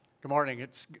Good morning.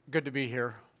 It's good to be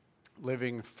here,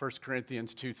 living 1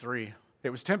 Corinthians 2:3. It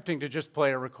was tempting to just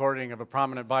play a recording of a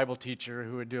prominent Bible teacher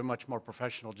who would do a much more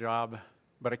professional job,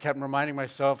 but I kept reminding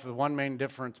myself of the one main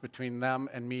difference between them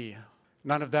and me.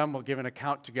 None of them will give an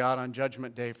account to God on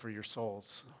Judgment Day for your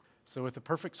souls. So with the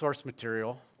perfect source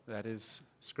material, that is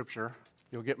Scripture,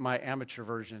 you'll get my amateur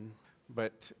version.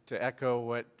 But to echo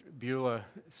what Beulah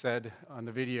said on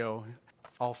the video,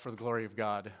 all for the glory of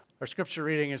God. Our scripture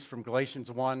reading is from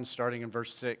Galatians 1, starting in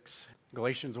verse 6.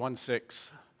 Galatians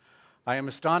 1:6. I am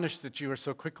astonished that you are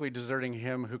so quickly deserting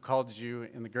him who called you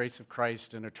in the grace of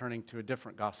Christ and are turning to a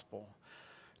different gospel.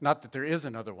 Not that there is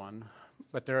another one,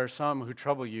 but there are some who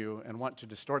trouble you and want to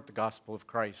distort the gospel of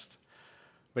Christ.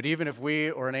 But even if we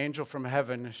or an angel from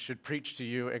heaven should preach to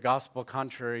you a gospel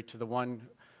contrary to the one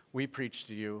we preach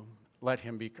to you, let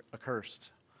him be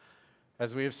accursed.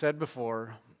 As we have said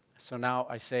before, so now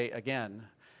I say again,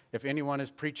 if anyone is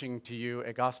preaching to you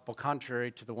a gospel contrary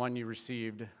to the one you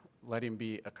received, let him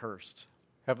be accursed.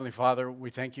 Heavenly Father, we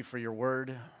thank you for your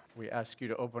word. We ask you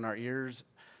to open our ears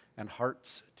and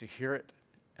hearts to hear it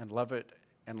and love it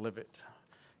and live it.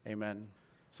 Amen.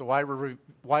 So why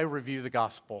review the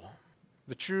gospel?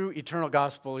 The true eternal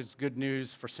gospel is good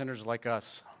news for sinners like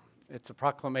us. It's a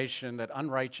proclamation that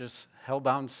unrighteous,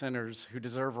 hell-bound sinners who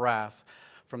deserve wrath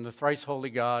from the thrice holy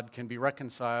God can be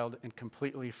reconciled and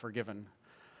completely forgiven.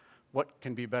 What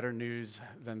can be better news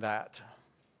than that?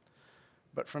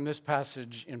 But from this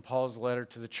passage in Paul's letter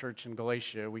to the church in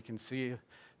Galatia, we can see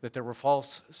that there were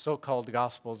false so-called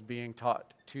gospels being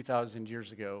taught 2,000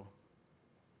 years ago.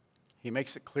 He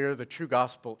makes it clear the true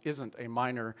gospel isn't a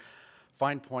minor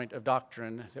fine point of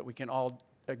doctrine that we can all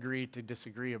agree to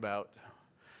disagree about.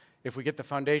 If we get the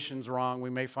foundations wrong, we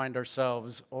may find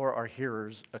ourselves or our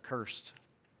hearers accursed.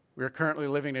 We are currently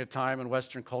living in a time in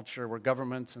Western culture where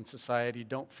governments and society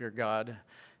don't fear God,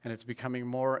 and it's becoming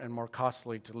more and more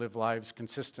costly to live lives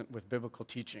consistent with biblical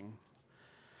teaching.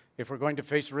 If we're going to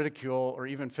face ridicule or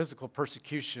even physical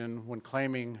persecution when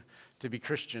claiming to be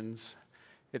Christians,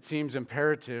 it seems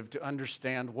imperative to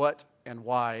understand what and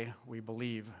why we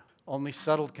believe. Only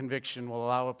settled conviction will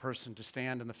allow a person to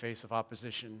stand in the face of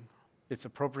opposition. It's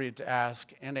appropriate to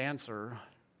ask and answer,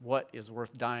 what is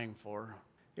worth dying for?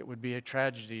 It would be a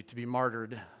tragedy to be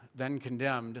martyred, then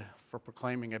condemned for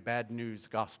proclaiming a bad news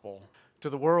gospel. To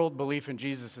the world, belief in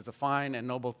Jesus is a fine and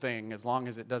noble thing as long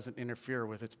as it doesn't interfere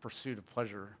with its pursuit of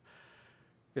pleasure.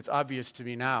 It's obvious to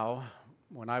me now,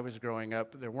 when I was growing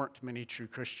up, there weren't many true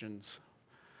Christians,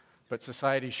 but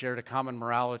society shared a common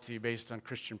morality based on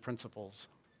Christian principles.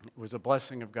 It was a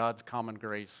blessing of God's common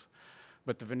grace,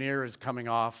 but the veneer is coming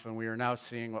off and we are now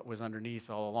seeing what was underneath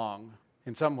all along.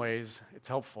 In some ways, it's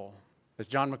helpful. As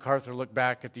John MacArthur looked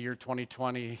back at the year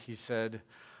 2020, he said,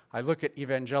 I look at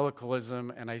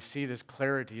evangelicalism and I see this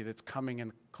clarity that's coming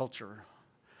in culture.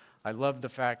 I love the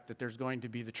fact that there's going to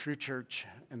be the true church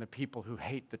and the people who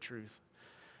hate the truth.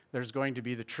 There's going to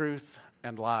be the truth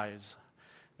and lies.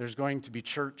 There's going to be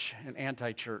church and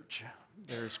anti-church.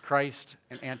 There's Christ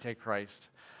and antichrist.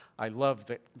 I love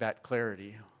that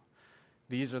clarity.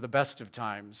 These are the best of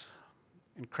times.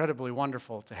 Incredibly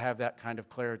wonderful to have that kind of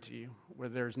clarity where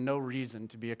there's no reason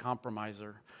to be a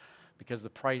compromiser because the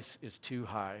price is too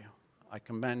high. I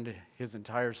commend his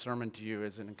entire sermon to you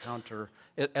as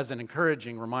an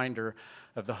encouraging reminder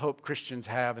of the hope Christians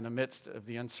have in the midst of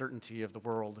the uncertainty of the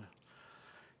world.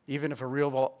 Even if a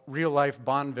real-life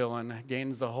Bond villain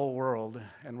gains the whole world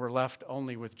and we're left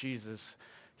only with Jesus,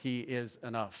 he is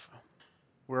enough.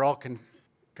 We're all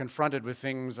confronted with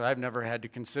things I've never had to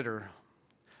consider.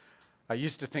 I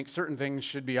used to think certain things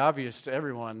should be obvious to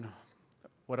everyone,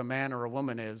 what a man or a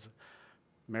woman is.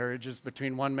 Marriage is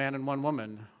between one man and one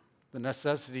woman. The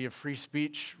necessity of free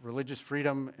speech, religious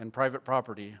freedom, and private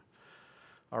property.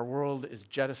 Our world is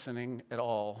jettisoning it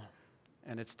all,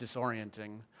 and it's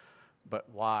disorienting. But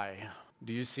why?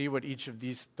 Do you see what each of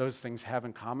those things have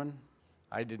in common?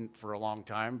 I didn't for a long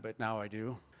time, but now I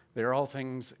do. They're all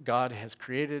things God has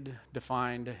created,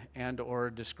 defined, and or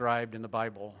described in the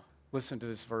Bible. Listen to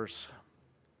this verse.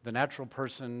 The natural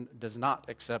person does not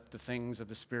accept the things of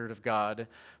the Spirit of God,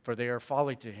 for they are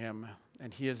folly to him,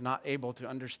 and he is not able to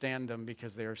understand them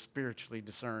because they are spiritually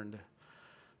discerned.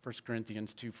 1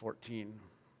 Corinthians 2:14.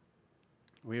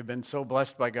 We have been so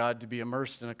blessed by God to be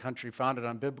immersed in a country founded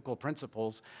on biblical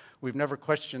principles, we've never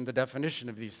questioned the definition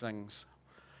of these things.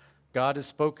 God has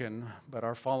spoken, but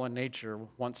our fallen nature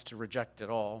wants to reject it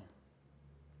all.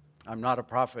 I'm not a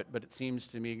prophet, but it seems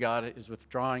to me God is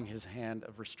withdrawing his hand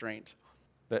of restraint.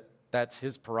 That's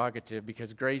his prerogative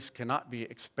because grace cannot be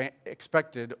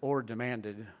expected or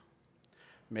demanded.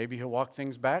 Maybe he'll walk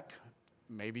things back,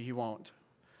 maybe he won't.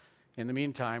 In the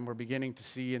meantime, we're beginning to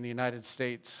see in the United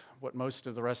States what most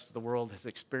of the rest of the world has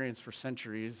experienced for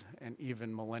centuries and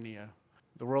even millennia.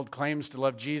 The world claims to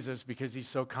love Jesus because he's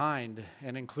so kind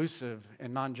and inclusive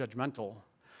and non-judgmental.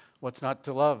 What's not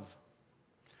to love?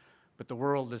 But the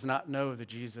world does not know the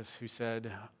Jesus who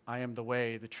said, "I am the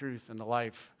way, the truth, and the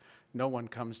life. No one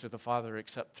comes to the Father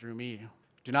except through me.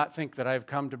 Do not think that I have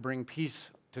come to bring peace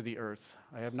to the earth.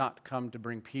 I have not come to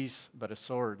bring peace, but a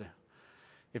sword.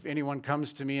 If anyone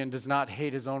comes to me and does not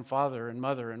hate his own father and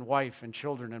mother and wife and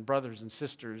children and brothers and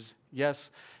sisters, yes,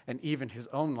 and even his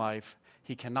own life,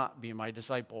 he cannot be my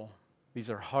disciple." These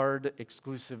are hard,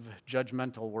 exclusive,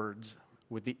 judgmental words.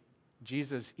 Would the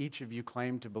Jesus each of you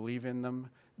claim to believe in them?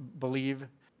 Believe?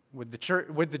 Would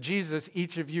the Jesus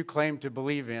each of you claim to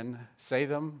believe in say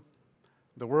them?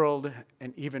 The world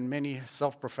and even many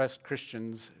self-professed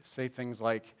Christians say things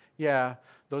like, "Yeah,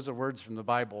 those are words from the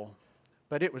Bible,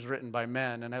 but it was written by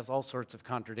men and has all sorts of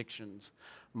contradictions.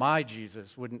 My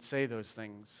Jesus wouldn't say those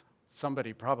things.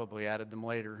 Somebody probably added them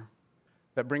later."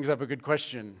 That brings up a good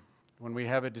question. When we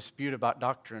have a dispute about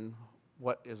doctrine,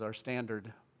 what is our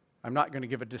standard? I'm not going to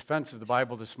give a defense of the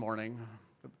Bible this morning,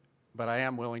 but I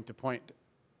am willing to point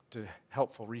to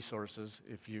helpful resources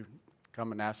if you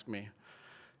come and ask me.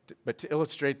 But to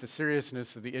illustrate the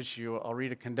seriousness of the issue, I'll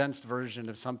read a condensed version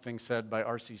of something said by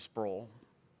R.C. Sproul.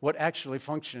 What actually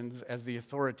functions as the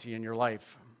authority in your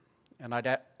life? And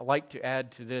I'd like to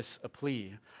add to this a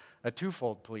plea, a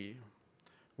twofold plea.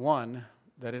 One,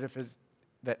 that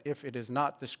if it is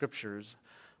not the Scriptures,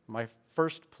 my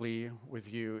first plea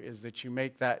with you is that you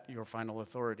make that your final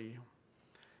authority.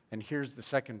 And here's the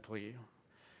second plea.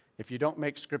 If you don't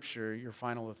make Scripture your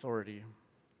final authority,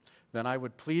 then I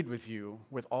would plead with you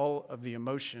with all of the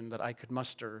emotion that I could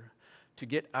muster to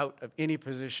get out of any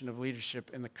position of leadership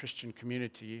in the Christian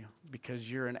community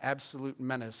because you're an absolute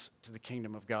menace to the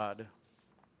kingdom of God.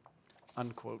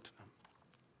 Unquote.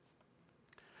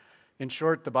 In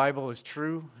short, the Bible is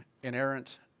true,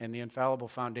 inerrant, and the infallible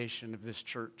foundation of this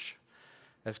church.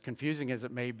 As confusing as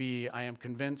it may be, I am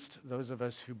convinced those of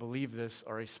us who believe this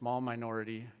are a small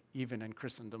minority, even in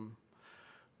Christendom.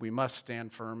 We must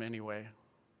stand firm anyway.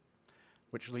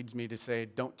 Which leads me to say,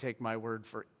 don't take my word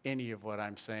for any of what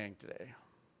I'm saying today.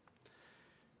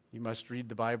 You must read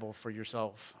the Bible for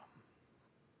yourself.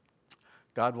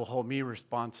 God will hold me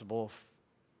responsible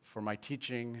for my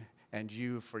teaching and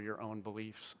you for your own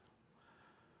beliefs.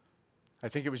 I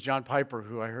think it was John Piper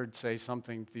who I heard say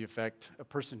something to the effect, a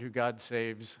person who God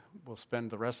saves will spend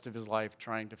the rest of his life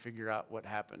trying to figure out what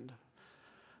happened.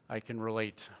 I can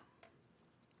relate.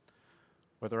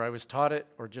 Whether I was taught it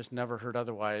or just never heard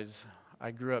otherwise, I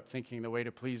grew up thinking the way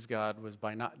to please God was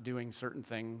by not doing certain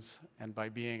things and by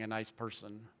being a nice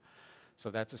person. So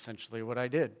that's essentially what I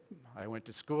did. I went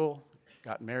to school,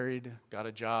 got married, got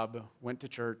a job, went to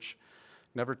church,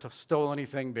 never stole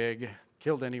anything big,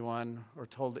 killed anyone, or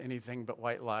told anything but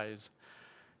white lies.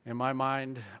 In my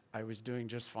mind, I was doing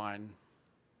just fine.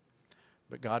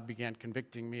 But God began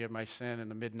convicting me of my sin in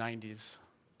the mid-90s.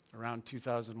 Around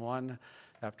 2001,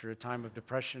 after a time of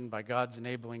depression, by God's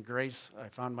enabling grace, I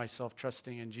found myself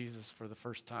trusting in Jesus for the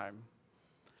first time.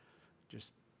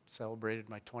 Just celebrated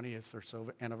my 20th or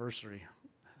so anniversary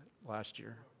last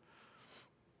year.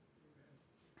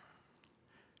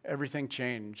 Everything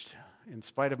changed. In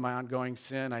spite of my ongoing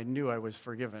sin, I knew I was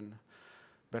forgiven.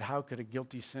 But how could a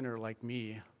guilty sinner like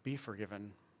me be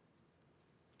forgiven?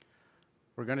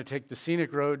 We're going to take the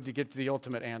scenic road to get to the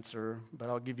ultimate answer, but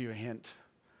I'll give you a hint.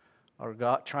 Our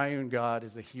God, triune God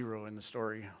is the hero in the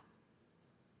story.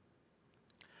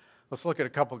 Let's look at a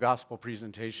couple gospel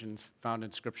presentations found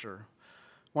in Scripture.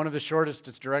 One of the shortest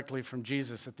is directly from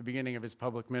Jesus at the beginning of his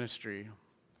public ministry.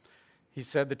 He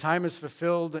said, "The time is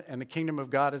fulfilled and the kingdom of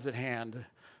God is at hand.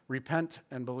 Repent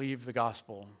and believe the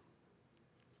gospel."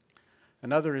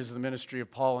 Another is the ministry of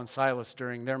Paul and Silas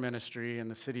during their ministry in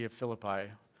the city of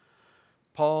Philippi.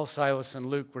 Paul, Silas, and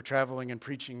Luke were traveling and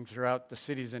preaching throughout the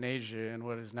cities in Asia in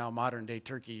what is now modern-day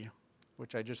Turkey,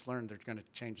 which I just learned they're going to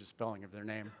change the spelling of their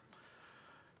name.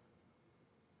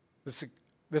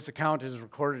 This account is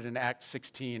recorded in Acts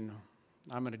 16.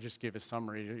 I'm going to just give a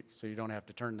summary so you don't have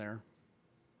to turn there.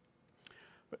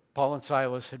 But Paul and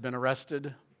Silas had been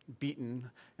arrested, beaten,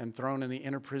 and thrown in the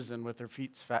inner prison with their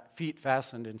feet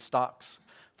fastened in stocks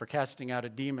for casting a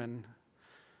demon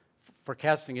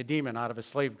out of a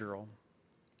slave girl.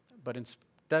 But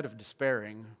instead of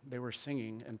despairing, they were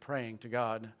singing and praying to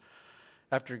God.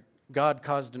 After God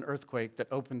caused an earthquake that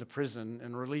opened the prison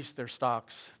and released their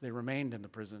stocks, they remained in the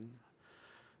prison.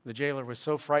 The jailer was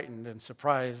so frightened and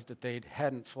surprised that they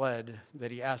hadn't fled that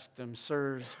he asked them,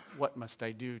 "Sirs, what must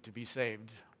I do to be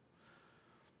saved?"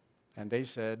 And they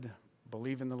said,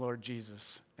 Believe in the Lord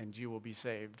Jesus, and you will be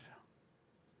saved.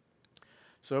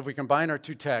 So if we combine our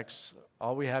two texts,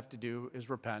 all we have to do is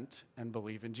repent and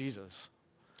believe in Jesus.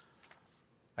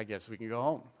 I guess we can go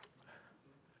home.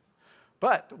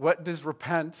 But what does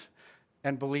repent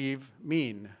and believe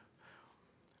mean?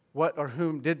 What or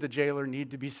whom did the jailer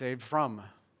need to be saved from?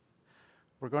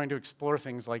 We're going to explore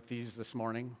things like these this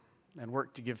morning and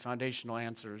work to give foundational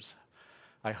answers.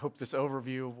 I hope this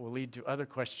overview will lead to other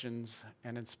questions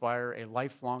and inspire a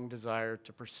lifelong desire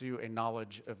to pursue a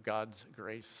knowledge of God's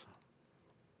grace.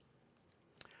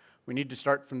 We need to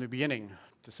start from the beginning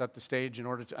to set the stage in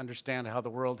order to understand how the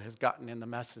world has gotten in the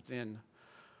mess it's in.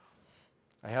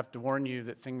 I have to warn you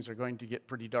that things are going to get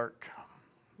pretty dark.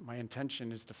 My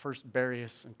intention is to first bury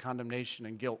us in condemnation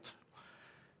and guilt.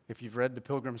 If you've read The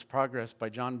Pilgrim's Progress by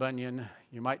John Bunyan,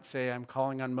 you might say I'm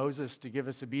calling on Moses to give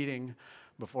us a beating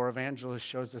before Evangelist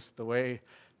shows us the way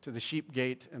to the sheep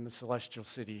gate and the celestial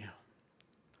city.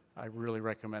 I really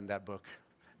recommend that book.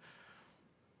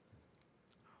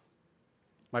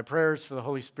 My prayer is for the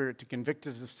Holy Spirit to convict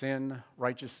us of sin,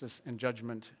 righteousness, and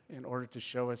judgment in order to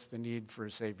show us the need for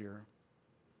a Savior.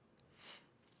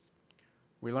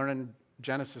 We learn in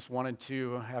Genesis 1 and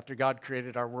 2, after God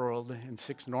created our world in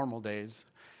 6 normal days,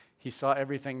 he saw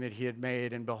everything that he had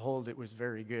made, and behold, it was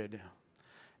very good.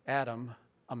 Adam,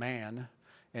 a man,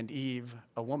 and Eve,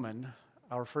 a woman,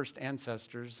 our first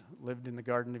ancestors, lived in the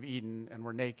Garden of Eden and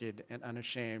were naked and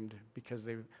unashamed because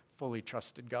they fully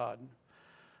trusted God.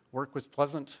 Work was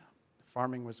pleasant,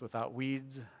 farming was without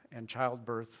weeds, and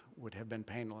childbirth would have been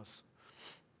painless.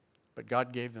 But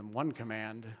God gave them one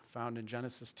command found in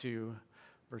Genesis 2,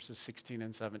 verses 16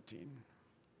 and 17.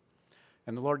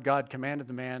 And the Lord God commanded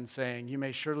the man, saying, "You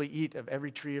may surely eat of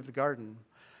every tree of the garden,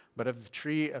 but of the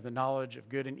tree of the knowledge of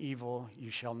good and evil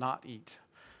you shall not eat.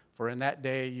 For in that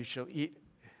day you shall eat,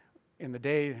 in the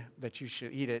day that you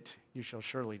shall eat it, you shall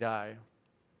surely die."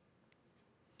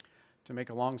 To make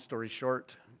a long story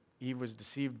short, Eve was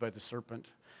deceived by the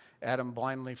serpent. Adam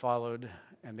blindly followed,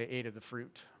 and they ate of the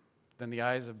fruit. Then the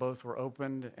eyes of both were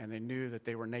opened, and they knew that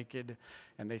they were naked,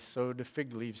 and they sewed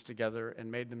fig leaves together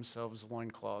and made themselves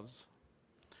loincloths.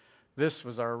 This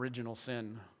was our original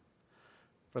sin.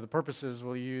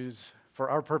 For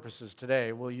our purposes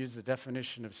today, we'll use the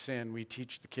definition of sin we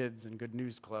teach the kids in Good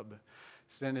News Club.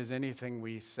 Sin is anything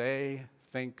we say,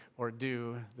 think, or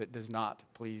do that does not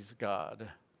please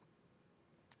God.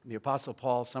 The Apostle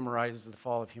Paul summarizes the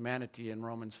fall of humanity in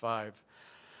Romans 5.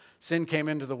 Sin came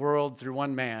into the world through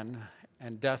one man,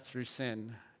 and death through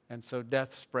sin, and so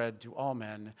death spread to all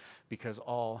men because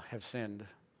all have sinned.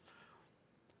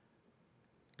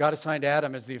 God assigned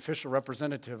Adam as the official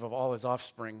representative of all his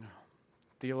offspring.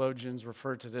 Theologians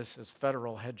refer to this as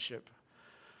federal headship.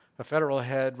 A federal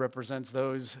head represents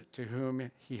those to whom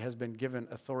he has been given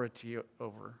authority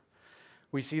over.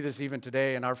 We see this even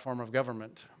today in our form of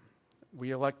government.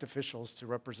 We elect officials to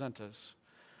represent us.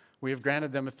 We have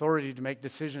granted them authority to make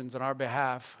decisions on our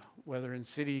behalf, whether in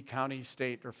city, county,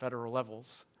 state, or federal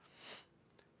levels.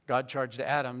 God charged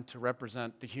Adam to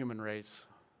represent the human race.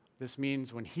 This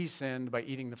means when he sinned by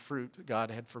eating the fruit God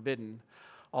had forbidden,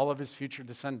 all of his future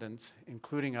descendants,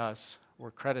 including us, were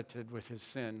credited with his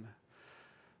sin.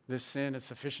 This sin is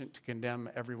sufficient to condemn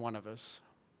every one of us.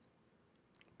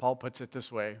 Paul puts it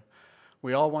this way: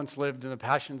 we all once lived in the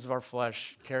passions of our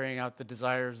flesh, carrying out the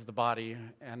desires of the body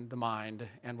and the mind,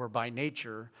 and were by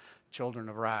nature children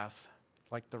of wrath,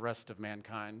 like the rest of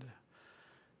mankind.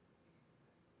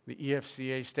 The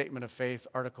EFCA Statement of Faith,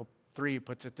 Article 3,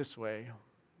 puts it this way: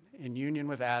 in union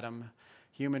with Adam,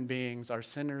 human beings are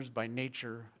sinners by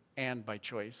nature and by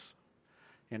choice.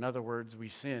 In other words, we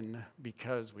sin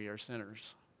because we are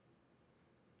sinners.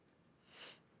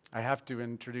 I have to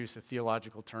introduce a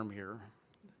theological term here.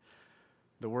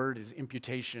 The word is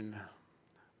imputation.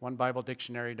 One Bible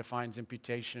dictionary defines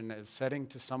imputation as setting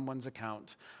to someone's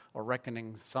account or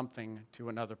reckoning something to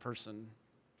another person.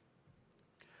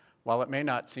 While it may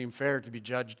not seem fair to be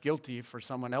judged guilty for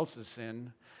someone else's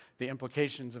sin, the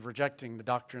implications of rejecting the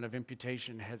doctrine of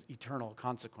imputation has eternal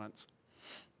consequence.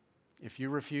 If you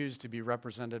refuse to be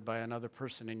represented by another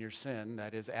person in your sin,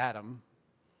 that is Adam,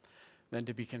 then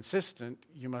to be consistent,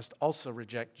 you must also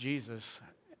reject Jesus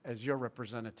as your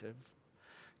representative.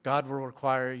 God will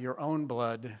require your own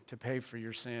blood to pay for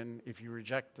your sin if you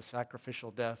reject the sacrificial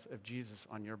death of Jesus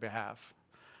on your behalf.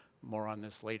 More on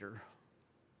this later.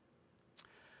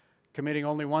 Committing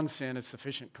only one sin is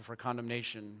sufficient for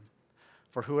condemnation.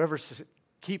 For whoever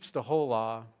keeps the whole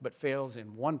law but fails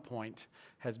in one point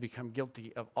has become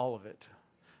guilty of all of it.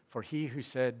 For he who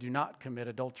said, "Do not commit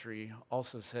adultery,"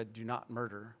 also said, "Do not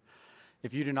murder."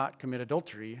 If you do not commit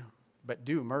adultery but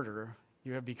do murder,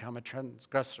 you have become a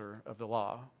transgressor of the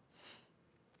law.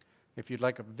 If you'd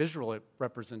like a visual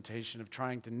representation of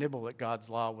trying to nibble at God's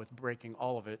law with breaking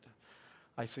all of it,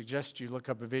 I suggest you look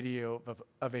up a video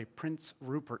of a Prince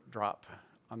Rupert drop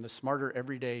on the Smarter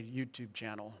Everyday YouTube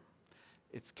channel.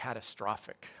 It's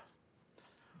catastrophic.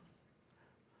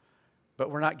 But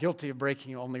we're not guilty of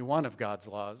breaking only one of God's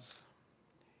laws.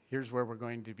 Here's where we're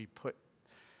going to be put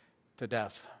to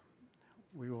death.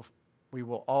 We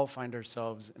will all find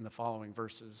ourselves in the following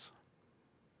verses.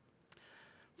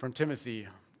 From Timothy,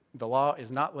 the law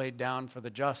is not laid down for the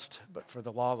just, but for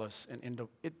the lawless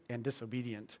and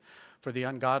disobedient, for the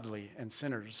ungodly and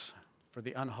sinners, for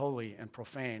the unholy and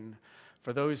profane,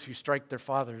 for those who strike their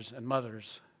fathers and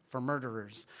mothers, for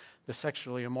murderers, the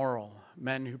sexually immoral,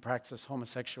 men who practice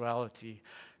homosexuality,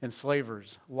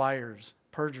 enslavers, liars,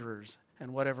 perjurers,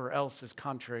 and whatever else is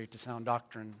contrary to sound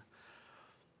doctrine.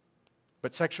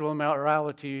 But sexual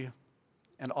immorality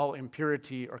and all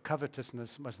impurity or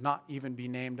covetousness must not even be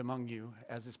named among you,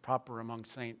 as is proper among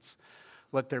saints.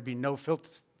 Let there be no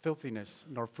filthiness,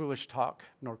 nor foolish talk,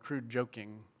 nor crude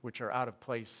joking, which are out of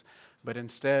place, but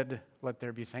instead let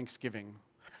there be thanksgiving.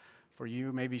 For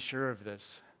you may be sure of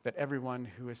this, that everyone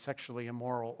who is sexually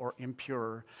immoral or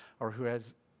impure, or who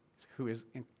is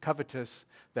covetous,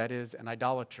 that is, an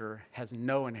idolater, has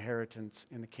no inheritance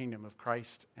in the kingdom of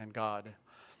Christ and God.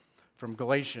 From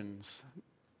Galatians,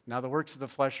 now the works of the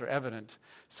flesh are evident: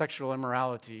 sexual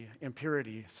immorality,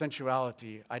 impurity,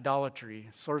 sensuality, idolatry,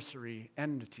 sorcery,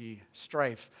 enmity,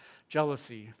 strife,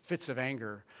 jealousy, fits of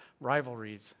anger,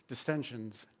 rivalries,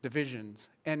 dissensions, divisions,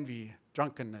 envy,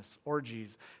 drunkenness,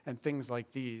 orgies, and things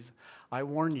like these. I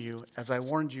warn you, as I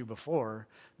warned you before,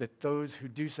 that those who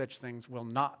do such things will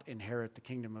not inherit the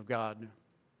kingdom of God.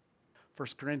 1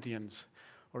 Corinthians,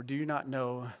 or do you not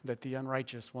know that the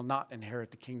unrighteous will not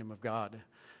inherit the kingdom of God?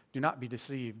 Do not be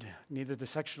deceived. Neither the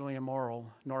sexually immoral,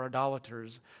 nor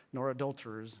idolaters, nor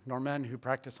adulterers, nor men who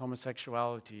practice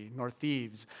homosexuality, nor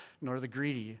thieves, nor the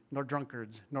greedy, nor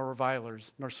drunkards, nor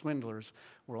revilers, nor swindlers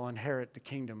will inherit the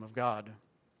kingdom of God.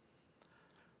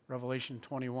 Revelation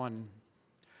 21.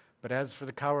 But as for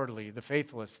the cowardly, the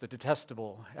faithless, the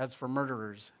detestable, as for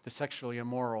murderers, the sexually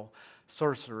immoral,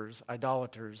 sorcerers,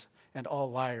 idolaters, and all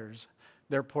liars,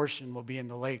 their portion will be in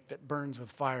the lake that burns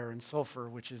with fire and sulfur,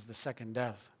 which is the second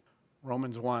death.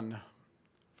 Romans 1,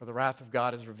 for the wrath of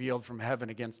God is revealed from heaven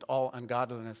against all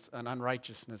ungodliness and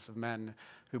unrighteousness of men,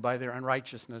 who by their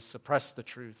unrighteousness suppress the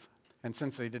truth. And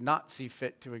since they did not see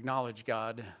fit to acknowledge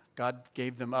God, God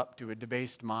gave them up to a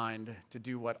debased mind to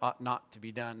do what ought not to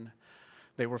be done.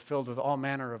 They were filled with all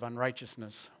manner of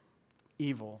unrighteousness,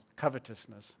 evil,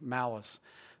 covetousness, malice.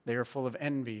 They are full of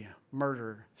envy,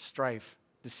 murder, strife,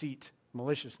 deceit,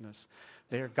 maliciousness.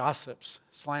 They are gossips,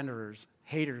 slanderers,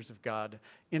 haters of God,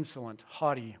 insolent,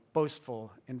 haughty, boastful,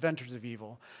 inventors of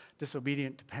evil,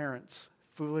 disobedient to parents,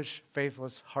 foolish,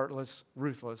 faithless, heartless,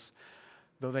 ruthless.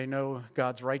 Though they know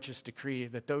God's righteous decree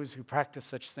that those who practice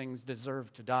such things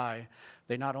deserve to die,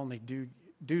 they not only do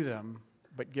them,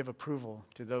 but give approval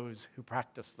to those who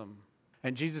practice them.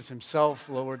 And Jesus himself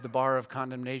lowered the bar of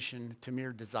condemnation to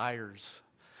mere desires.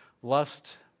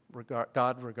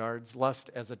 God regards lust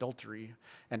as adultery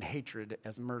and hatred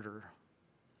as murder.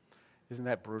 Isn't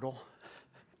that brutal?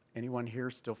 Anyone here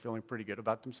still feeling pretty good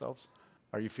about themselves?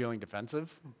 Are you feeling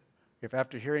defensive? If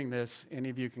after hearing this, any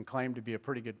of you can claim to be a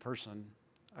pretty good person,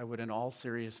 I would in all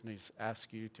seriousness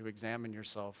ask you to examine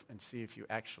yourself and see if you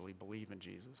actually believe in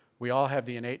Jesus. We all have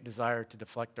the innate desire to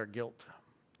deflect our guilt.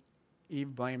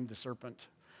 Eve blamed the serpent.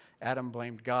 Adam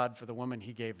blamed God for the woman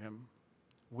he gave him.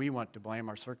 We want to blame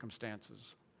our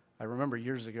circumstances. I remember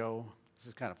years ago, this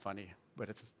is kind of funny, but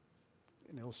it's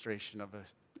an illustration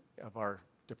of our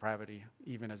depravity,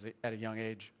 even at a young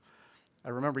age. I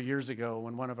remember years ago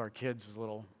when one of our kids was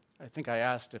little, I think I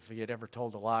asked if he had ever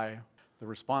told a lie. The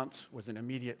response was an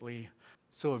immediately,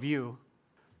 so have you,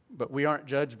 but we aren't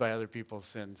judged by other people's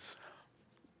sins.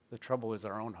 The trouble is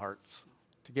our own hearts.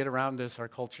 To get around this, our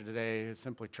culture today is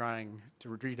simply trying to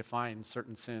redefine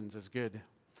certain sins as good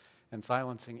and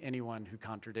silencing anyone who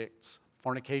contradicts.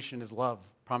 Fornication is love.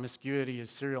 Promiscuity is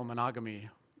serial monogamy.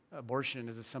 Abortion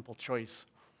is a simple choice.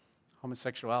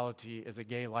 Homosexuality is a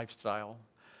gay lifestyle.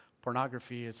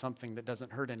 Pornography is something that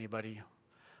doesn't hurt anybody.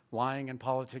 Lying in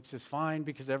politics is fine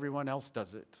because everyone else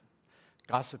does it.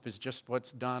 Gossip is just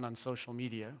what's done on social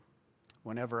media.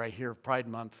 Whenever I hear of Pride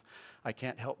Month, I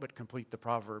can't help but complete the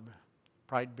proverb.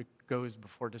 Pride goes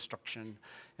before destruction,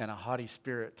 and a haughty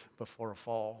spirit before a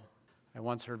fall. I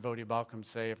once heard Voddie Baucham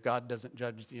say, if God doesn't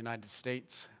judge the United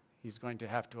States, he's going to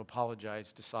have to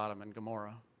apologize to Sodom and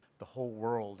Gomorrah. The whole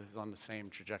world is on the same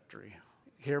trajectory.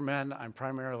 Here, men, I'm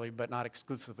primarily but not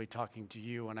exclusively talking to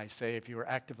you when I say if you are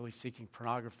actively seeking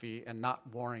pornography and not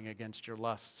warring against your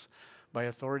lusts, by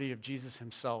authority of Jesus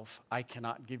himself, I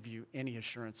cannot give you any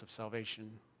assurance of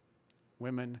salvation.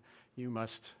 Women, you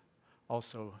must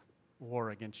also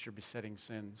war against your besetting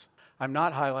sins. I'm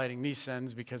not highlighting these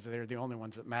sins because they're the only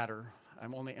ones that matter.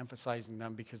 I'm only emphasizing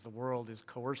them because the world is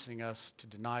coercing us to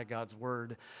deny God's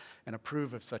word and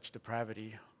approve of such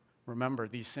depravity. Remember,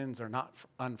 these sins are not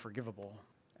unforgivable.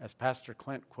 As Pastor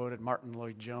Clint quoted Martin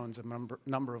Lloyd-Jones a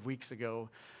number of weeks ago,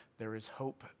 there is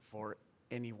hope for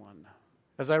anyone.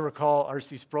 As I recall,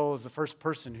 R.C. Sproul is the first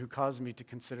person who caused me to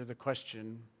consider the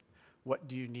question, what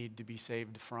do you need to be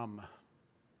saved from?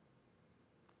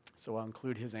 So I'll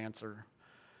include his answer.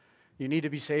 You need to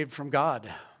be saved from God,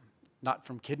 not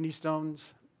from kidney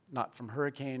stones, not from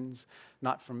hurricanes,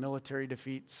 not from military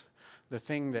defeats. The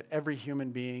thing that every human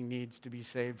being needs to be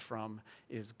saved from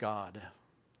is God.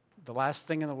 The last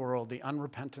thing in the world the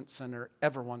unrepentant sinner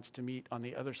ever wants to meet on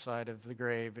the other side of the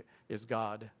grave is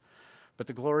God. But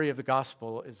the glory of the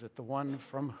gospel is that the one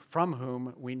from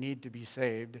whom we need to be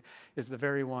saved is the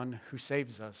very one who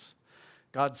saves us.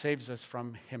 God saves us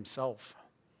from himself.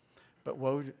 But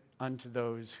woe unto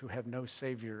those who have no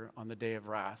Savior on the day of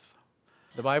wrath.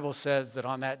 The Bible says that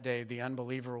on that day the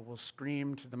unbeliever will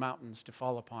scream to the mountains to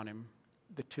fall upon him,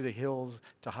 to the hills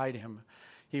to hide him.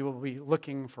 He will be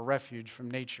looking for refuge from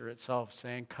nature itself,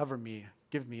 saying, cover me,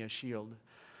 give me a shield.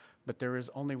 But there is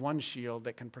only one shield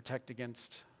that can protect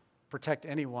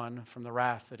anyone from the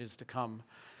wrath that is to come,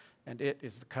 and it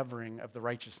is the covering of the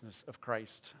righteousness of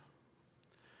Christ.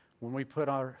 When we put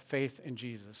our faith in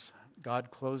Jesus, God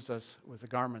clothes us with the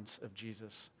garments of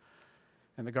Jesus,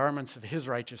 and the garments of his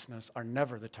righteousness are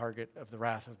never the target of the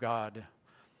wrath of God.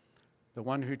 The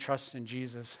one who trusts in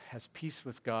Jesus has peace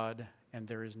with God, and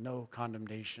there is no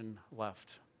condemnation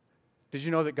left. Did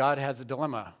you know that God has a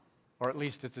dilemma, or at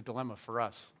least it's a dilemma for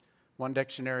us? One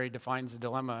dictionary defines a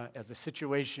dilemma as a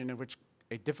situation in which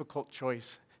a difficult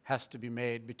choice has to be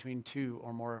made between two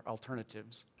or more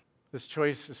alternatives. This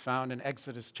choice is found in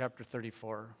Exodus chapter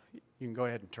 34. You can go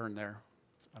ahead and turn there.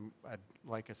 I'd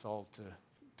like us all to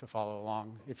follow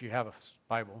along if you have a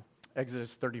Bible.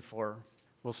 Exodus 34.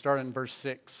 We'll start in verse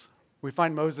 6. We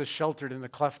find Moses sheltered in the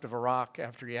cleft of a rock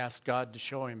after he asked God to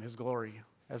show him his glory.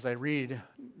 As I read,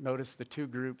 notice the two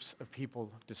groups of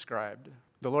people described.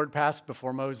 The Lord passed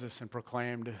before Moses and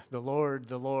proclaimed, the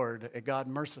Lord, a God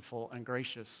merciful and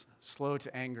gracious, slow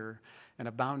to anger, and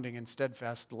abounding in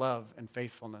steadfast love and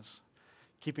faithfulness,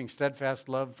 keeping steadfast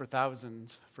love for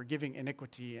thousands, forgiving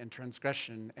iniquity and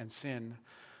transgression and sin,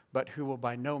 but who will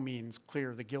by no means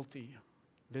clear the guilty,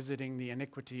 visiting the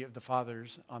iniquity of the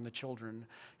fathers on the children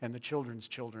and the children's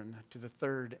children to the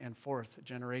third and fourth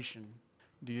generation.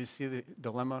 Do you see the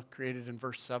dilemma created in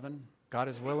verse 7? God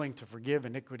is willing to forgive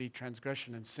iniquity,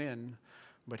 transgression, and sin,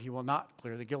 but he will not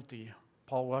clear the guilty.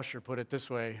 Paul Washer put it this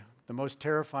way: the most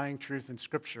terrifying truth in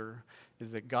Scripture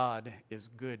is that God is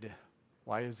good.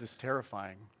 Why is this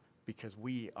terrifying? Because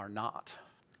we are not.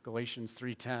 Galatians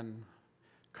 3:10,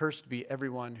 cursed be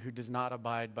everyone who does not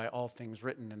abide by all things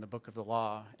written in the book of the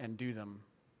law and do them.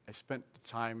 I spent the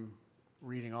time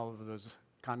reading all of those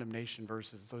condemnation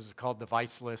verses. Those are called the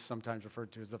vice lists, sometimes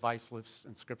referred to as the vice lists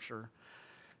in Scripture,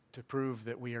 to prove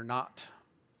that we are not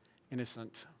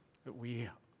innocent, that we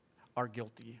are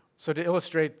guilty. So to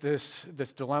illustrate this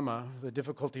dilemma, the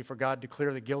difficulty for God to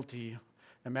clear the guilty,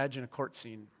 imagine a court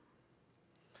scene.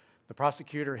 The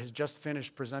prosecutor has just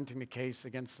finished presenting the case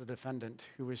against the defendant,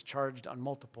 who is charged on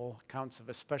multiple counts of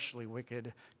especially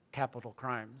wicked capital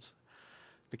crimes.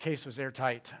 The case was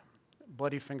airtight.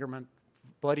 Bloody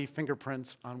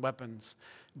fingerprints on weapons,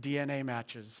 DNA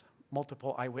matches,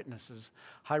 multiple eyewitnesses,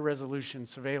 high-resolution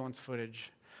surveillance footage,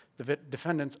 the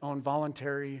defendant's own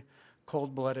voluntary,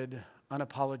 cold-blooded,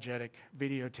 unapologetic,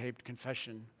 videotaped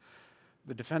confession.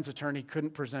 The defense attorney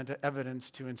couldn't present evidence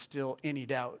to instill any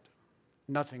doubt.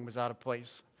 Nothing was out of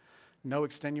place. No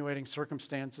extenuating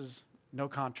circumstances, no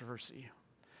controversy.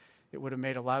 It would have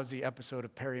made a lousy episode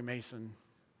of Perry Mason,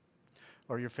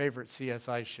 or your favorite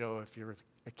CSI show if you're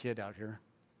a kid out here.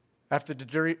 After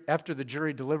the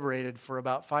jury deliberated for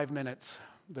about 5 minutes,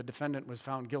 the defendant was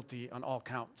found guilty on all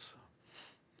counts.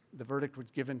 The verdict was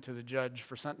given to the judge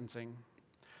for sentencing.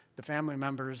 The family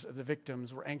members of the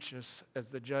victims were anxious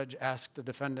as the judge asked the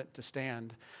defendant to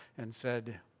stand and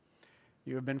said,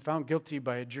 "You have been found guilty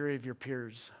by a jury of your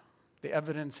peers. The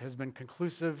evidence has been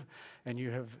conclusive and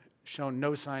you have shown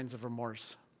no signs of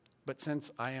remorse. But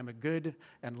since I am a good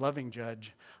and loving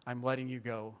judge, I'm letting you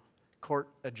go. Court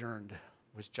adjourned."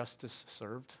 Was justice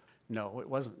served? No, it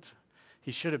wasn't.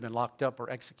 He should have been locked up or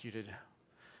executed.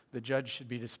 The judge should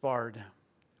be disbarred.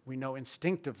 We know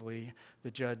instinctively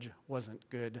the judge wasn't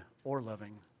good or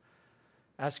loving.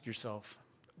 Ask yourself,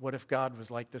 what if God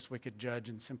was like this wicked judge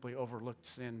and simply overlooked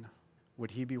sin?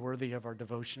 Would he be worthy of our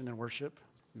devotion and worship?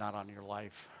 Not on your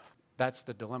life. That's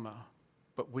the dilemma.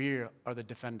 But we are the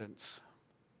defendants,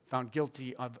 found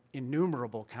guilty of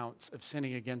innumerable counts of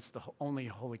sinning against the only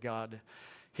holy God.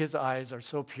 His eyes are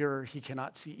so pure he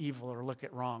cannot see evil or look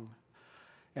at wrong.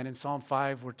 And in Psalm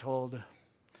 5, we're told,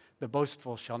 the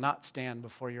boastful shall not stand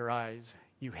before your eyes.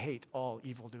 You hate all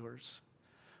evildoers.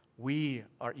 We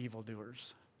are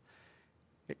evildoers.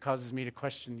 It causes me to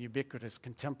question the ubiquitous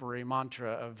contemporary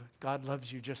mantra of God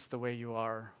loves you just the way you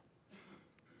are.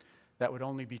 That would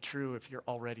only be true if you're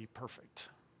already perfect.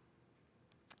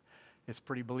 It's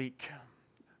pretty bleak.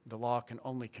 The law can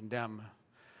only condemn.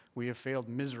 We have failed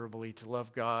miserably to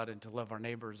love God and to love our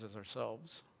neighbors as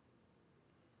ourselves.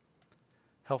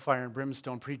 Hellfire and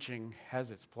brimstone preaching has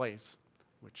its place,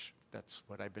 which that's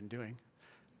what I've been doing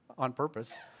on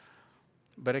purpose.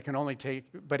 But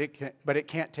it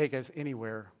can't take us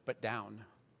anywhere but down.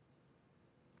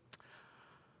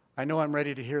 I know I'm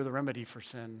ready to hear the remedy for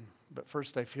sin, but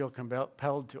first I feel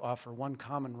compelled to offer one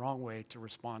common wrong way to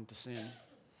respond to sin.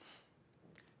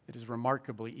 It is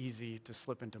remarkably easy to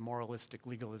slip into moralistic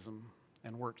legalism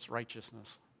and works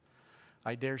righteousness.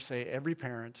 I dare say every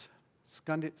parent,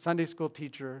 Sunday school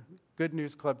teacher, Good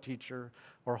News Club teacher,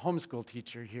 or homeschool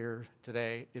teacher here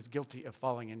today is guilty of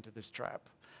falling into this trap.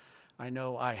 I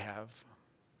know I have.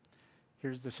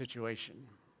 Here's the situation.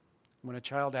 When a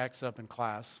child acts up in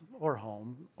class or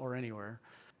home or anywhere,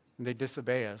 and they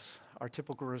disobey us, our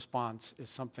typical response is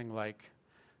something like,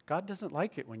 God doesn't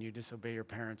like it when you disobey your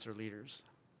parents or leaders.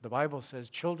 The Bible says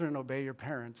children obey your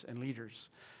parents and leaders,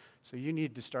 so you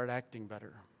need to start acting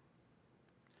better.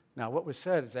 Now, what was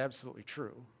said is absolutely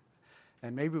true,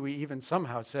 and maybe we even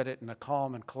somehow said it in a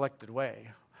calm and collected way.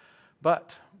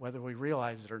 But whether we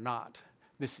realize it or not,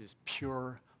 this is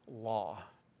pure law.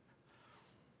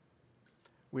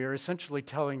 We are essentially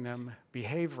telling them,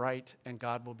 behave right and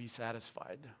God will be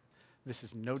satisfied. This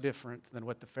is no different than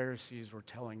what the Pharisees were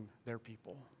telling their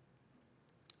people.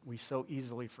 We so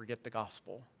easily forget the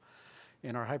gospel.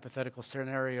 In our hypothetical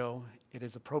scenario, it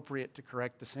is appropriate to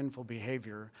correct the sinful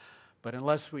behavior, but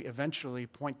unless we eventually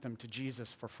point them to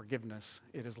Jesus for forgiveness,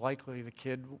 it is likely the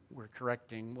kid we're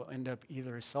correcting will end up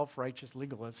either a self-righteous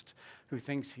legalist who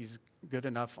thinks he's good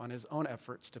enough on his own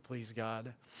efforts to please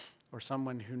God, or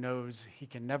someone who knows he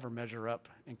can never measure up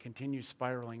and continues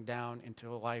spiraling down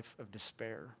into a life of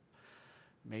despair.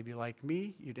 Maybe like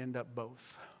me, you'd end up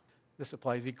both. This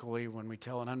applies equally when we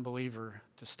tell an unbeliever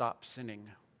to stop sinning.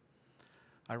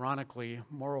 Ironically,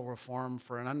 moral reform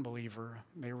for an unbeliever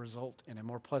may result in a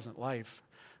more pleasant life,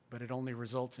 but it only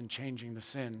results in changing the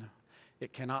sin.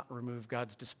 It cannot remove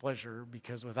God's displeasure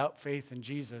because without faith in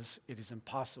Jesus, it is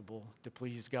impossible to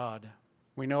please God.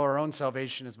 We know our own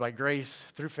salvation is by grace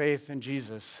through faith in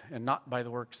Jesus and not by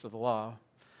the works of the law.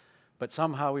 But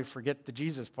somehow we forget the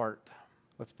Jesus part.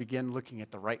 Let's begin looking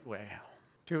at the right way.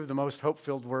 Two of the most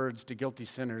hope-filled words to guilty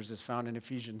sinners is found in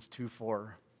Ephesians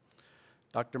 2:4.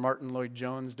 Dr. Martin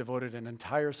Lloyd-Jones devoted an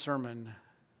entire sermon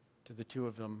to the two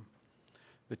of them.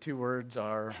 The two words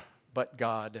are, but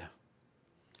God.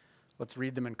 Let's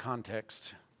read them in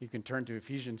context. You can turn to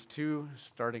Ephesians 2,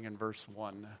 starting in verse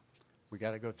 1. We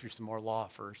got to go through some more law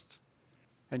first.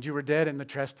 And you were dead in the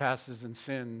trespasses and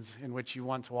sins in which you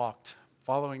once walked,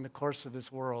 following the course of this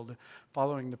world,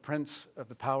 following the prince of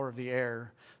the power of the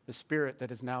air, the spirit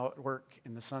that is now at work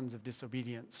in the sons of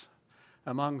disobedience,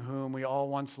 among whom we all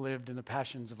once lived in the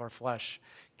passions of our flesh,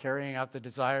 carrying out the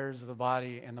desires of the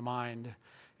body and the mind,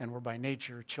 and were by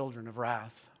nature children of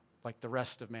wrath, like the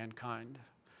rest of mankind.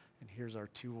 And here's our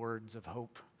two words of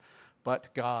hope.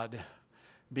 But God,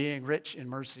 being rich in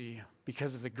mercy,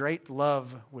 because of the great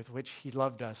love with which he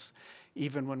loved us,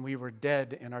 even when we were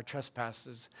dead in our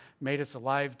trespasses, made us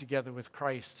alive together with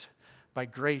Christ. By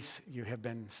grace you have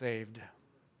been saved.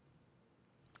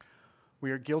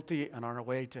 We are guilty and on our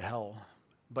way to hell,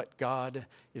 but God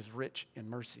is rich in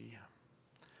mercy.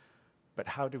 But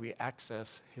how do we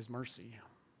access his mercy?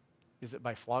 Is it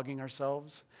by flogging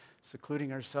ourselves,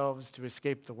 secluding ourselves to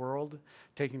escape the world,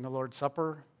 taking the Lord's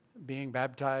Supper, being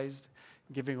baptized,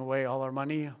 giving away all our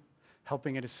money,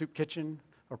 helping at a soup kitchen,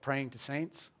 or praying to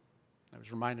saints? I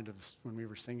was reminded of this when we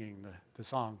were singing the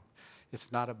song.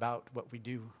 It's not about what we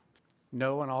do.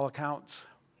 No, on all accounts,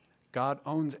 God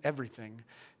owns everything,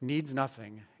 needs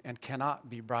nothing, and cannot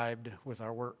be bribed with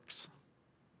our works.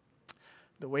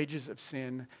 The wages of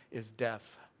sin is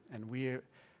death, and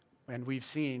we've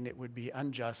seen it would be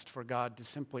unjust for God to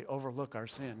simply overlook our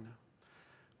sin.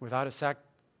 Without a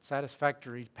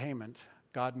satisfactory payment,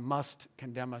 God must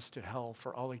condemn us to hell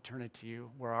for all eternity,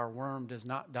 where our worm does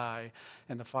not die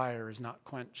and the fire is not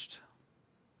quenched.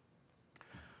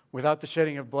 Without the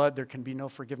shedding of blood, there can be no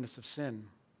forgiveness of sin.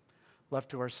 Left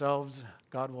to ourselves,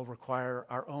 God will require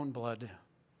our own blood.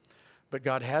 But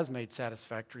God has made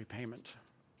satisfactory payment.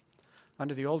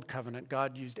 Under the old covenant,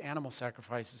 God used animal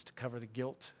sacrifices to cover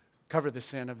the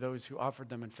sin of those who offered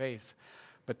them in faith,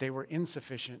 but they were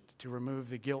insufficient to remove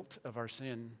the guilt of our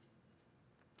sin.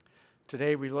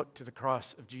 Today we look to the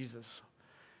cross of Jesus.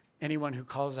 Anyone who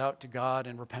calls out to God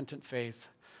in repentant faith,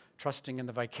 trusting in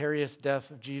the vicarious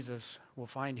death of Jesus, will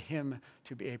find him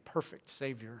to be a perfect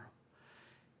Savior.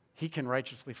 He can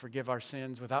righteously forgive our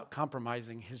sins without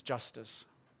compromising his justice.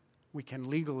 We can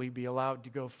legally be allowed to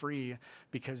go free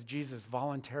because Jesus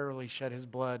voluntarily shed his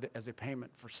blood as a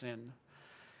payment for sin.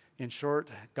 In short,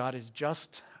 God is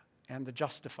just and the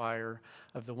justifier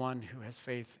of the one who has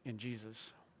faith in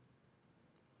Jesus.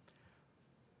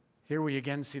 Here we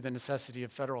again see the necessity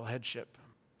of federal headship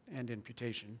and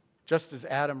imputation. Just as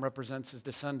Adam represents his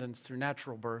descendants through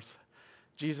natural birth,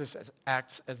 Jesus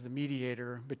acts as the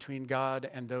mediator between God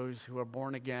and those who are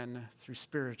born again through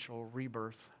spiritual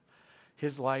rebirth.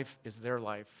 His life is their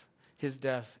life. His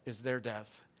death is their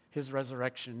death. His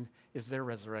resurrection is their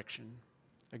resurrection.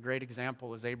 A great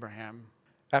example is Abraham.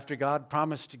 After God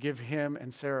promised to give him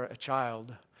and Sarah a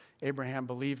child, Abraham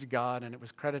believed God and it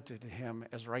was credited to him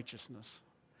as righteousness.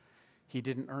 He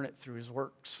didn't earn it through his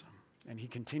works, and he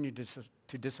continued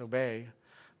to disobey,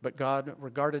 but God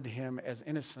regarded him as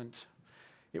innocent.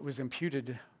 It was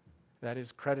imputed, that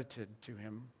is, credited to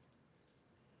him.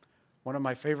 One of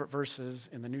my favorite verses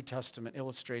in the New Testament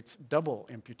illustrates double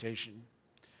imputation.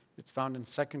 It's found in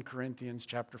 2 Corinthians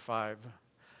chapter 5,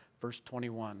 verse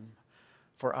 21.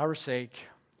 For our sake,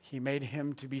 he made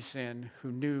him to be sin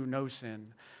who knew no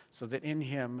sin, so that in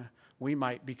him we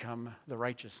might become the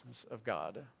righteousness of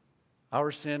God.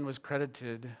 Our sin was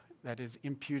credited, that is,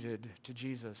 imputed to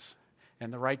Jesus,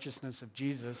 and the righteousness of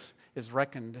Jesus is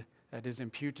reckoned, that is,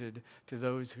 imputed to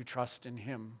those who trust in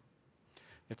him.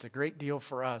 It's a great deal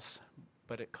for us,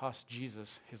 but it cost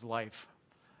Jesus his life.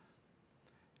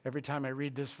 Every time I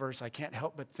read this verse, I can't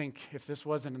help but think if this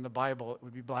wasn't in the Bible, it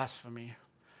would be blasphemy.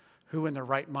 Who in their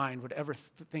right mind would ever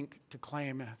think to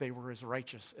claim they were as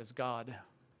righteous as God?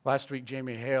 Last week,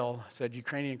 Jamie Hale said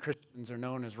Ukrainian Christians are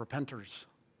known as repenters.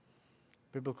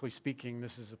 Biblically speaking,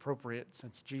 this is appropriate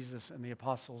since Jesus and the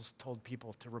apostles told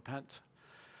people to repent.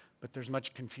 But there's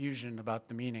much confusion about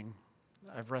the meaning.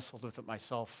 I've wrestled with it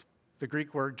myself. The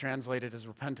Greek word translated as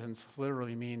repentance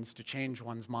literally means to change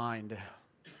one's mind.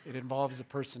 It involves a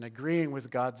person agreeing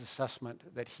with God's assessment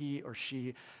that he or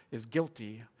she is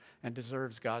guilty and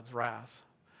deserves God's wrath.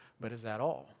 But is that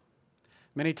all?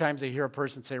 Many times I hear a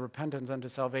person say repentance unto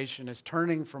salvation is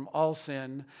turning from all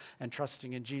sin and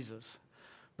trusting in Jesus.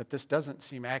 But this doesn't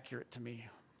seem accurate to me.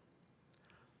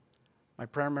 My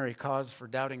primary cause for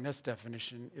doubting this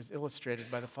definition is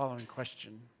illustrated by the following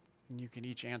question, and you can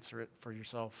each answer it for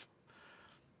yourself.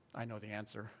 I know the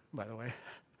answer, by the way,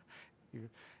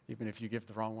 even if you give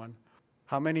the wrong one.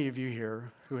 How many of you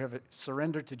here who have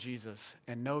surrendered to Jesus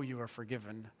and know you are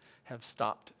forgiven have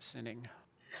stopped sinning?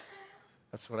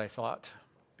 That's what I thought,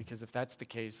 because if that's the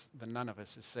case, then none of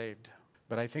us is saved.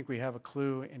 But I think we have a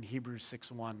clue in Hebrews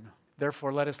 6:1.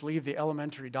 Therefore, let us leave the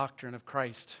elementary doctrine of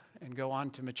Christ and go on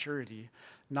to maturity,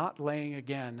 not laying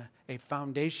again a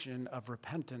foundation of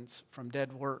repentance from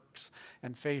dead works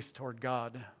and faith toward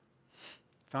God.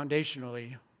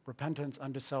 Foundationally, repentance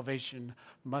unto salvation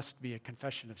must be a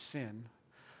confession of sin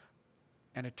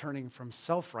and a turning from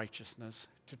self-righteousness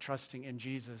to trusting in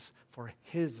Jesus for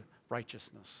his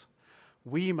righteousness.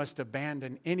 We must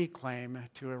abandon any claim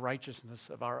to a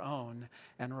righteousness of our own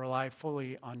and rely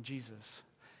fully on Jesus.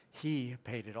 He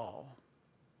paid it all.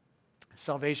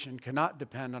 Salvation cannot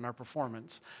depend on our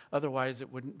performance, otherwise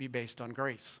it wouldn't be based on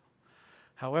grace.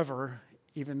 However,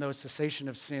 even though cessation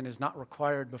of sin is not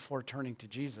required before turning to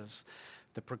Jesus,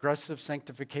 the progressive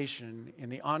sanctification in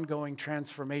the ongoing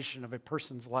transformation of a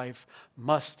person's life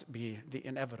must be the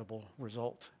inevitable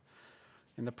result.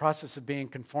 In the process of being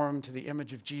conformed to the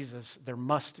image of Jesus, there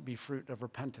must be fruit of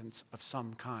repentance of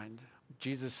some kind.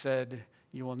 Jesus said,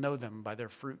 "You will know them by their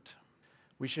fruit."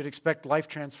 We should expect life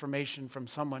transformation from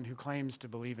someone who claims to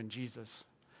believe in Jesus.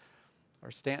 Our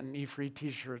Stanton E. Free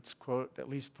t-shirts quote at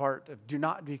least part of, "Do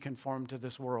not be conformed to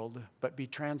this world, but be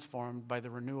transformed by the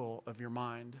renewal of your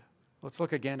mind." Let's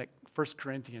look again at 1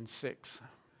 Corinthians 6.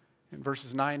 In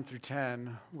verses 9 through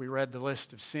 10, we read the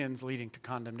list of sins leading to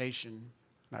condemnation.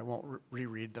 I won't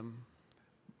reread them.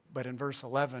 But in verse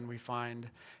 11, we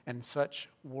find, "And such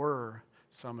were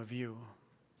some of you,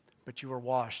 but you were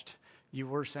washed, You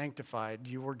were sanctified.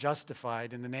 You were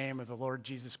justified in the name of the Lord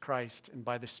Jesus Christ and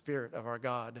by the Spirit of our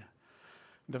God.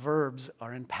 The verbs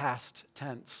are in past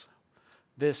tense.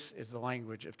 This is the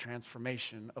language of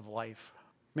transformation of life.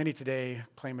 Many today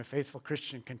claim a faithful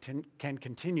Christian can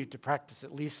continue to practice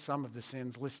at least some of the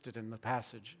sins listed in the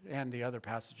passage and the other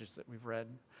passages that we've read.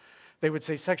 They would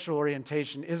say sexual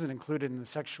orientation isn't included in the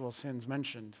sexual sins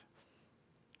mentioned.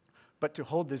 But to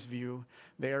hold this view,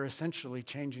 they are essentially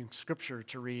changing Scripture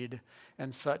to read,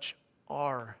 and such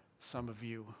are some of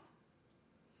you.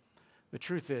 The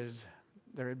truth is,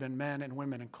 there had been men and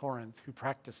women in Corinth who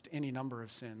practiced any number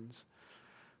of sins,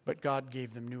 but God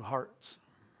gave them new hearts.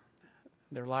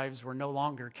 Their lives were no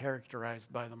longer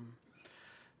characterized by them.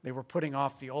 They were putting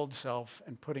off the old self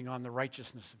and putting on the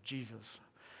righteousness of Jesus.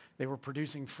 They were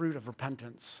producing fruit of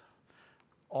repentance.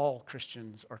 All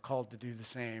Christians are called to do the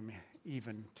same,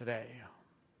 even today.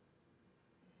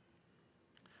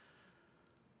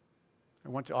 I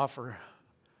want to offer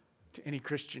to any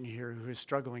Christian here who is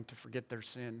struggling to forget their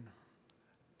sin.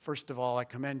 First of all, I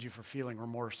commend you for feeling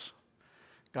remorse.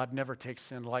 God never takes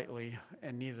sin lightly,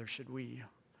 and neither should we.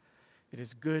 It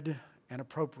is good and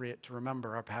appropriate to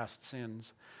remember our past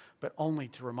sins, but only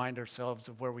to remind ourselves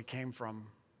of where we came from.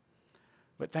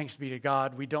 But thanks be to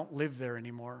God, we don't live there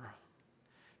anymore.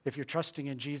 If you're trusting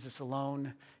in Jesus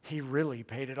alone, He really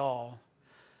paid it all.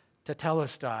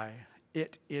 Tetelestai,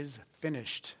 it is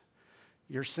finished.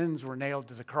 Your sins were nailed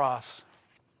to the cross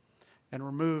and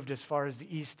removed as far as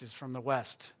the east is from the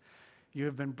west. You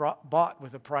have been bought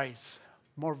with a price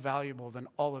more valuable than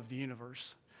all of the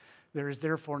universe. There is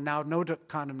therefore now no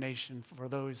condemnation for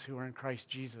those who are in Christ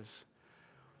Jesus.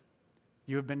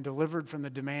 You have been delivered from the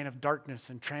domain of darkness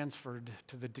and transferred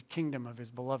to the kingdom of His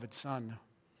beloved Son.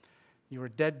 You are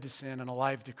dead to sin and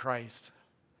alive to Christ.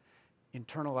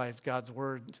 Internalize God's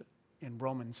word in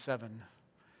Romans 7.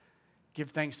 Give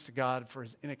thanks to God for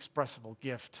His inexpressible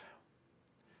gift.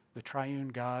 The triune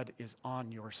God is on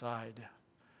your side.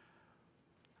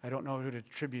 I don't know who to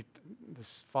attribute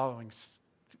this following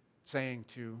saying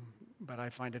to, but I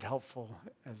find it helpful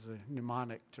as a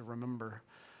mnemonic to remember.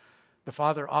 The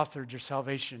Father authored your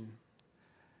salvation.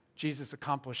 Jesus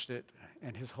accomplished it,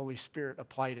 and His Holy Spirit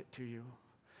applied it to you.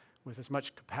 With as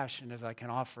much compassion as I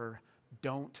can offer,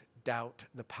 don't doubt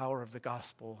the power of the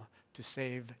gospel to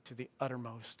save to the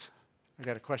uttermost. I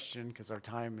got a question because our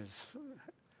time is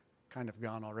kind of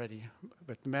gone already.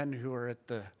 But the men who are at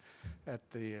the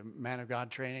Man of God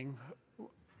training,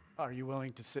 are you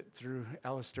willing to sit through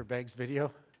Alistair Begg's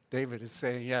video? David is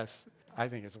saying yes. I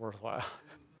think it's worthwhile.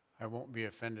 I won't be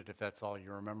offended if that's all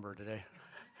you remember today.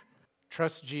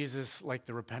 Trust Jesus like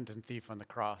the repentant thief on the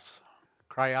cross.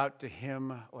 Cry out to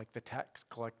Him like the tax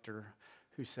collector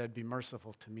who said, "Be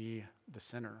merciful to me, the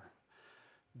sinner."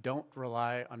 Don't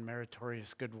rely on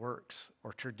meritorious good works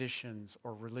or traditions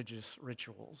or religious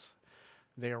rituals.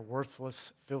 They are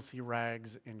worthless, filthy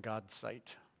rags in God's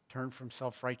sight. Turn from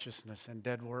self-righteousness and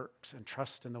dead works and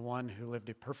trust in the one who lived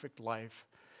a perfect life,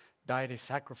 died a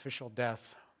sacrificial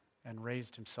death, and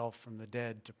raised Himself from the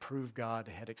dead to prove God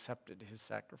had accepted His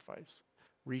sacrifice.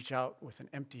 Reach out with an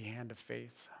empty hand of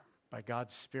faith. By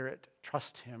God's Spirit,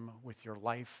 trust Him with your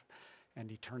life and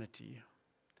eternity.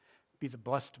 Be the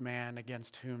blessed man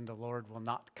against whom the Lord will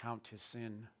not count his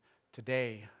sin.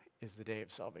 Today is the day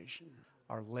of salvation.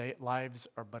 Our lives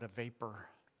are but a vapor,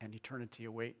 and eternity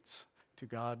awaits. To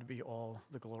God be all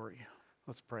the glory.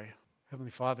 Let's pray.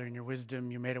 Heavenly Father, in your wisdom,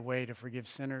 you made a way to forgive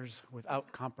sinners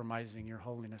without compromising your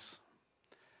holiness.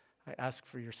 I ask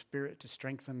for your Spirit to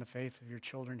strengthen the faith of your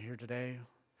children here today.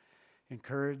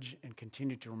 Encourage and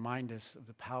continue to remind us of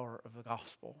the power of the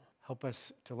gospel. Help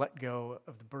us to let go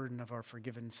of the burden of our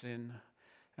forgiven sin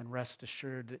and rest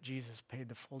assured that Jesus paid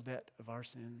the full debt of our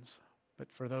sins.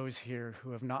 But for those here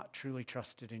who have not truly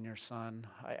trusted in your Son,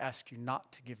 I ask you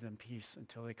not to give them peace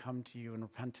until they come to you in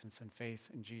repentance and faith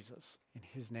in Jesus. In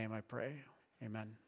His name I pray. Amen.